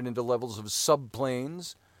divided into levels of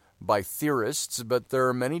subplanes by theorists, but there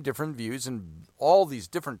are many different views in all these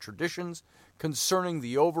different traditions concerning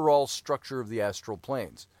the overall structure of the astral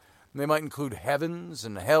planes. They might include heavens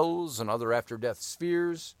and hells and other after-death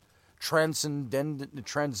spheres,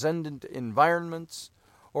 transcendent environments,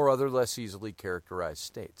 or other less easily characterized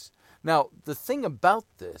states. Now, the thing about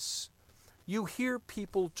this, you hear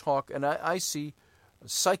people talk, and I see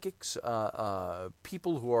psychics,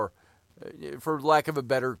 people who are, for lack of a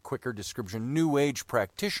better, quicker description, New Age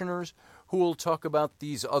practitioners who will talk about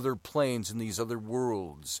these other planes and these other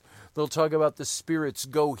worlds. They'll talk about the spirits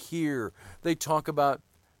go here. They talk about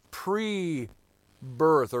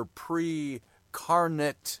pre-birth or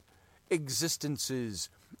pre-carnate existences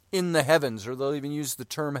in the heavens, or they'll even use the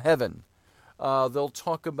term heaven. They'll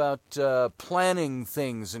talk about planning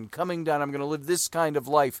things and coming down. I'm going to live this kind of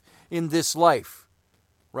life in this life,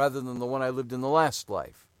 rather than the one I lived in the last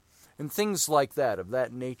life. And things like that, of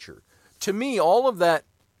that nature. To me, all of that,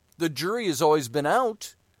 the jury has always been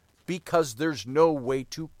out because there's no way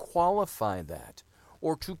to qualify that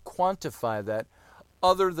or to quantify that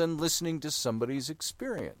other than listening to somebody's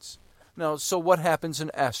experience. Now, so what happens in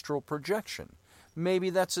astral projection? Maybe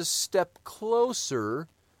that's a step closer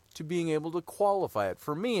to being able to qualify it.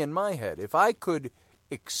 For me, in my head, if I could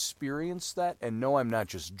experience that and know I'm not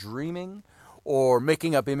just dreaming or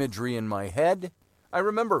making up imagery in my head. I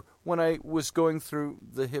remember when I was going through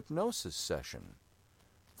the hypnosis session,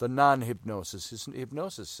 the non-hypnosis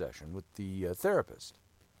hypnosis session with the therapist.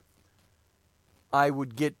 I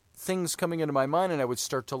would get things coming into my mind and I would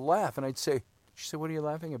start to laugh. And she'd say, what are you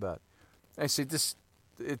laughing about? I say,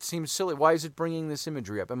 it seems silly. Why is it bringing this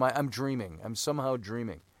imagery up? I'm dreaming. I'm somehow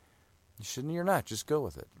dreaming. You're not. Just go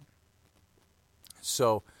with it.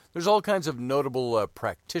 So there's all kinds of notable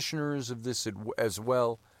practitioners of this as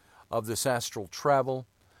well, of this astral travel.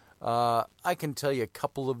 I can tell you a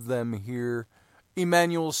couple of them here.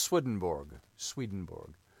 Emanuel Swedenborg.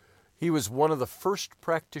 He was one of the first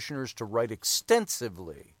practitioners to write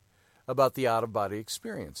extensively about the out-of-body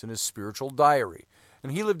experience in his spiritual diary.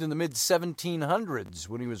 And he lived in the mid-1700s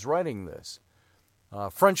when he was writing this.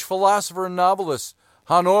 French philosopher and novelist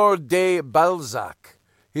Honoré de Balzac.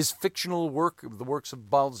 His fictional work, the works of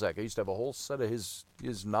Balzac. I used to have a whole set of his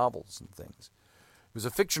novels and things. It was a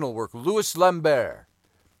fictional work. Louis Lambert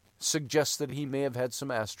suggests that he may have had some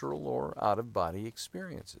astral or out-of-body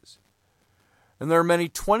experiences. And there are many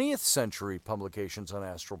 20th century publications on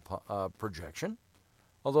astral projection,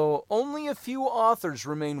 although only a few authors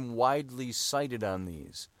remain widely cited on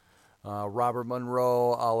these. Robert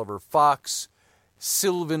Monroe, Oliver Fox,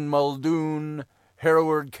 Sylvan Muldoon,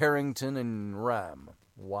 Hereward Carrington, and Ram,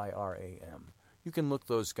 Y-R-A-M. You can look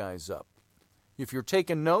those guys up. If you're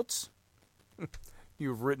taking notes,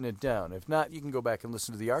 you've written it down. If not, you can go back and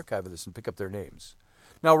listen to the archive of this and pick up their names.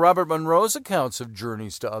 Now, Robert Monroe's accounts of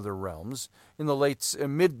journeys to other realms in the the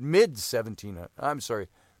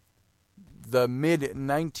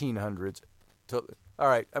mid-1900s. All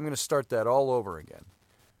right, I'm going to start that all over again.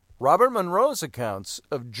 Robert Monroe's accounts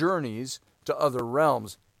of journeys to other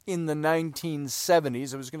realms in the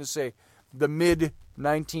 1970s, I was going to say the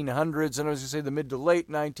mid-1900s, and I was going to say the mid to late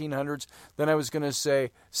 1900s, then I was going to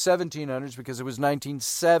say 1700s because it was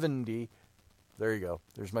 1970. There you go.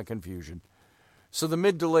 There's my confusion. So the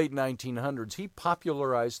mid to late 1900s, he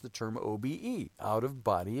popularized the term OBE,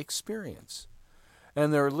 out-of-body experience.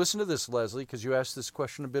 And listen to this, Leslie, because you asked this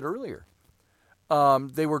question a bit earlier.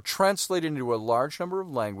 They were translated into a large number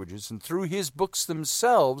of languages, and through his books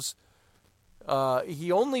themselves,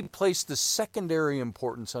 he only placed the secondary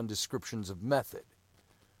importance on descriptions of method.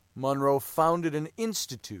 Monroe founded an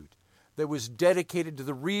institute that was dedicated to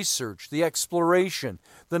the research, the exploration,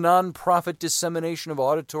 the nonprofit dissemination of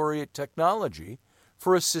auditory technology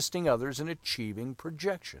for assisting others in achieving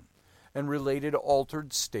projection and related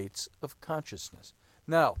altered states of consciousness.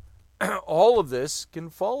 Now, all of this can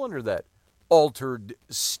fall under that altered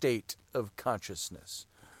state of consciousness.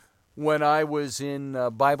 When I was in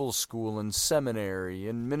Bible school and seminary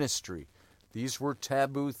and ministry, these were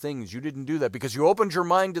taboo things. You didn't do that because you opened your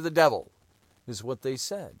mind to the devil, is what they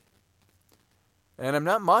said. And I'm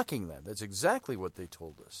not mocking that. That's exactly what they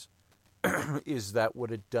told us. Is that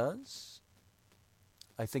what it does?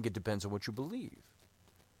 I think it depends on what you believe.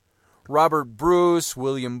 Robert Bruce,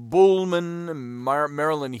 William Bullman,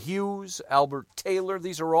 Marilyn Hughes, Albert Taylor,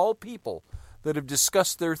 these are all people that have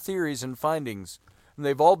discussed their theories and findings, and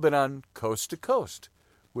they've all been on Coast to Coast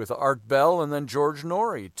with Art Bell and then George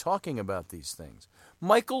Norrie talking about these things.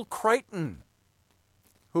 Michael Crichton,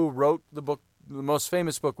 who wrote the most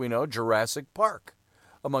famous book we know, Jurassic Park,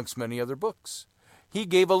 amongst many other books. He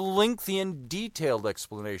gave a lengthy and detailed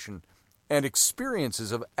explanation and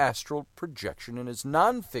experiences of astral projection in his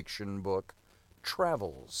nonfiction book,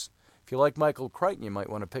 Travels. If you like Michael Crichton, you might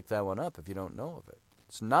want to pick that one up if you don't know of it.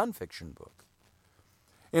 It's a nonfiction book.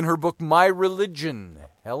 In her book, My Religion,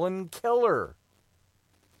 Helen Keller,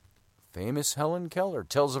 famous Helen Keller,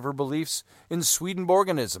 tells of her beliefs in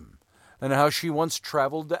Swedenborgianism and how she once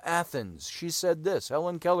traveled to Athens. She said this,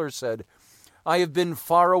 Helen Keller said, "I have been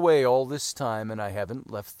far away all this time and I haven't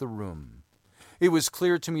left the room. It was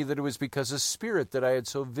clear to me that it was because a spirit that I had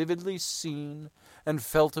so vividly seen and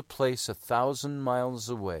felt a place 1,000 miles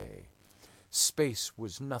away. Space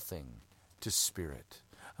was nothing to spirit."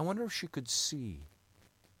 I wonder if she could see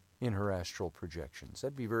in her astral projections.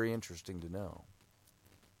 That'd be very interesting to know.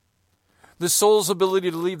 The soul's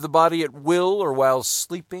ability to leave the body at will or while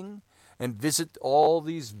sleeping and visit all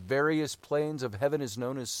these various planes of heaven is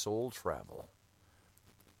known as soul travel.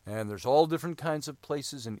 And there's all different kinds of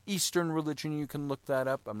places. In Eastern religion, you can look that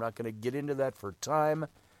up. I'm not going to get into that for time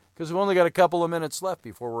because we've only got a couple of minutes left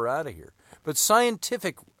before we're out of here. But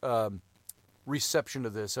scientific reception to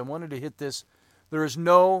this, I wanted to hit this. There is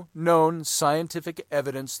no known scientific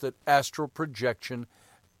evidence that astral projection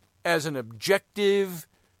as an objective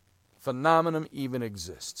phenomenon even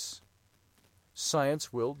exists.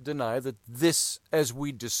 Science will deny that this, as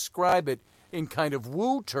we describe it in kind of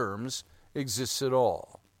woo terms, exists at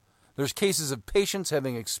all. There's cases of patients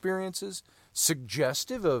having experiences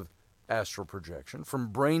suggestive of astral projection from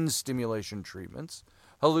brain stimulation treatments,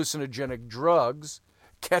 hallucinogenic drugs,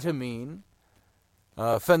 ketamine,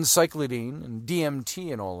 phencyclidine and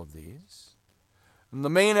DMT in all of these. And the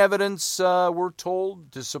main evidence, we're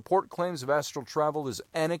told, to support claims of astral travel is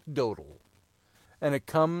anecdotal. And it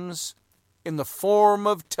comes in the form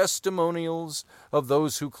of testimonials of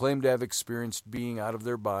those who claim to have experienced being out of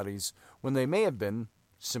their bodies when they may have been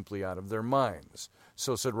simply out of their minds.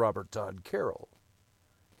 So said Robert Todd Carroll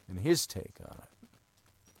in his take on it.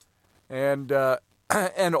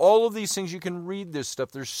 And all of these things, you can read this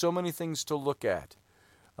stuff. There's so many things to look at.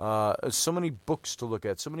 So many books to look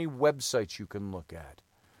at. So many websites you can look at.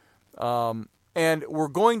 And we're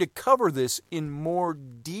going to cover this in more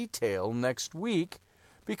detail next week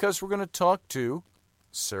because we're going to talk to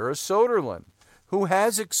Sarah Soderlund, who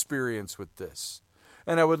has experience with this.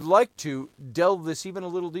 And I would like to delve this even a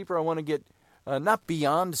little deeper. I want to get not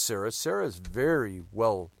beyond Sarah. Sarah is very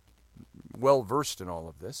well versed in all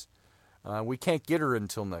of this. We can't get her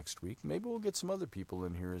until next week. Maybe we'll get some other people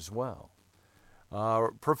in here as well.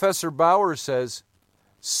 Professor Bauer says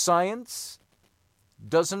science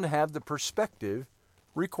doesn't have the perspective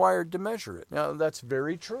required to measure it. Now, that's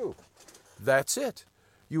very true. That's it.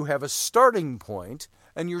 You have a starting point,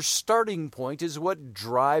 and your starting point is what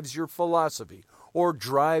drives your philosophy, or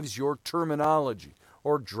drives your terminology,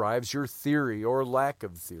 or drives your theory or lack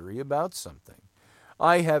of theory about something.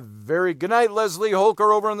 I have good night, Leslie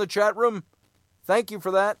Holker over in the chat room. Thank you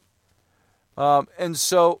for that. And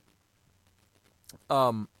so,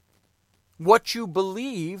 what you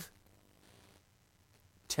believe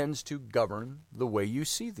tends to govern the way you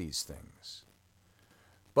see these things.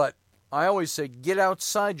 But I always say, get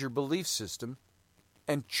outside your belief system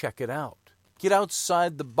and check it out. Get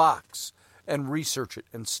outside the box and research it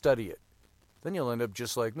and study it. Then you'll end up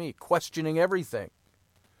just like me, questioning everything.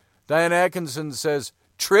 Diane Atkinson says,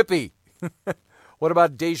 trippy. What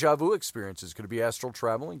about deja vu experiences? Could it be astral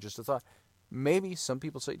traveling? Just a thought. Maybe. Some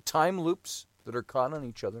people say time loops that are caught on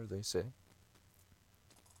each other, they say.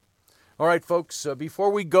 All right, folks,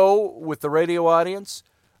 before we go with the radio audience,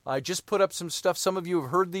 I just put up some stuff. Some of you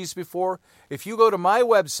have heard these before. If you go to my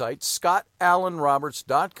website,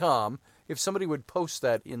 scottallenroberts.com, if somebody would post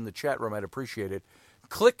that in the chat room, I'd appreciate it.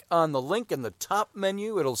 Click on the link in the top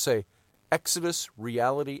menu. It'll say Exodus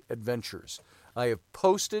Reality Adventures. I have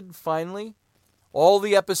posted, finally, all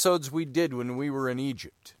the episodes we did when we were in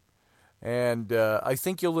Egypt. And I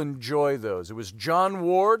think you'll enjoy those. It was John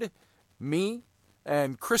Ward, me,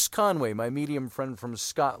 and Chris Conway, my medium friend from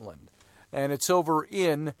Scotland. And it's over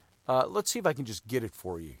in, let's see if I can just get it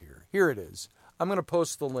for you here. Here it is. I'm going to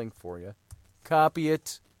post the link for you. Copy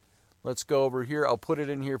it. Let's go over here. I'll put it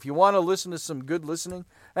in here. If you want to listen to some good listening,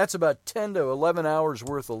 that's about 10 to 11 hours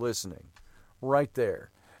worth of listening right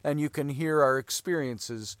there. And you can hear our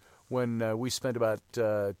experiences when we spent about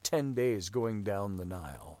 10 days going down the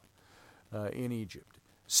Nile in Egypt.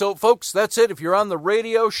 So, folks, that's it. If you're on the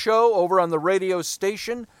radio show, over on the radio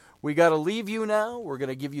station, we got to leave you now. We're going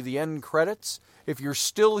to give you the end credits. If you're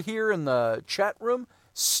still here in the chat room,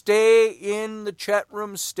 stay in the chat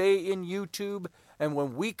room, stay in YouTube, and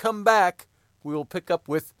when we come back, we will pick up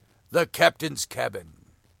with The Captain's Cabin.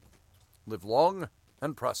 Live long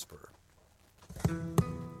and prosper.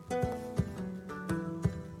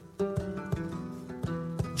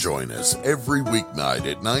 Join us every weeknight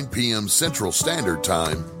at 9 p.m. Central Standard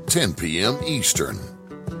Time, 10 p.m. Eastern.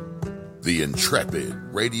 The Intrepid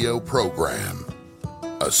Radio Program,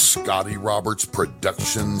 a Scotty Roberts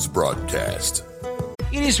Productions broadcast.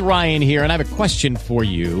 It is Ryan here, and I have a question for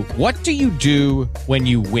you. What do you do when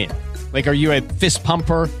you win? Like, are you a fist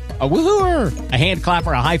pumper, a woo-hooer, a hand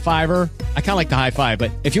clapper, a high-fiver? I kind of like the high-five, but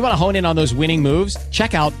if you want to hone in on those winning moves,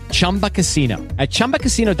 check out Chumba Casino. At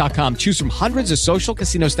ChumbaCasino.com, choose from hundreds of social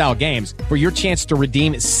casino-style games for your chance to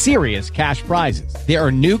redeem serious cash prizes. There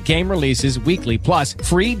are new game releases weekly, plus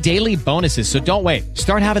free daily bonuses, so don't wait.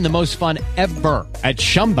 Start having the most fun ever at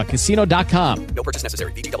ChumbaCasino.com. No purchase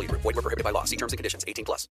necessary. VGW. Void where prohibited by law. See terms and conditions.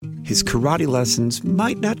 18+. His karate lessons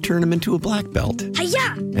might not turn him into a black belt.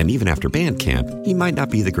 Hi-ya! And even after band camp, he might not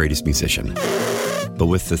be the greatest musician. But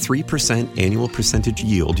with the 3% annual percentage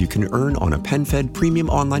yield you can earn on a PenFed premium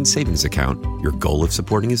online savings account, your goal of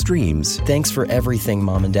supporting his dreams... Thanks for everything,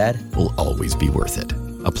 Mom and Dad. ...will always be worth it.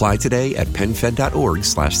 Apply today at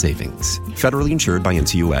PenFed.org/savings. Federally insured by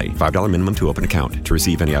NCUA. $5 minimum to open account. To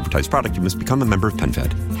receive any advertised product, you must become a member of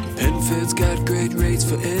PenFed. PenFed's got great rates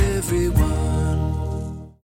for everyone.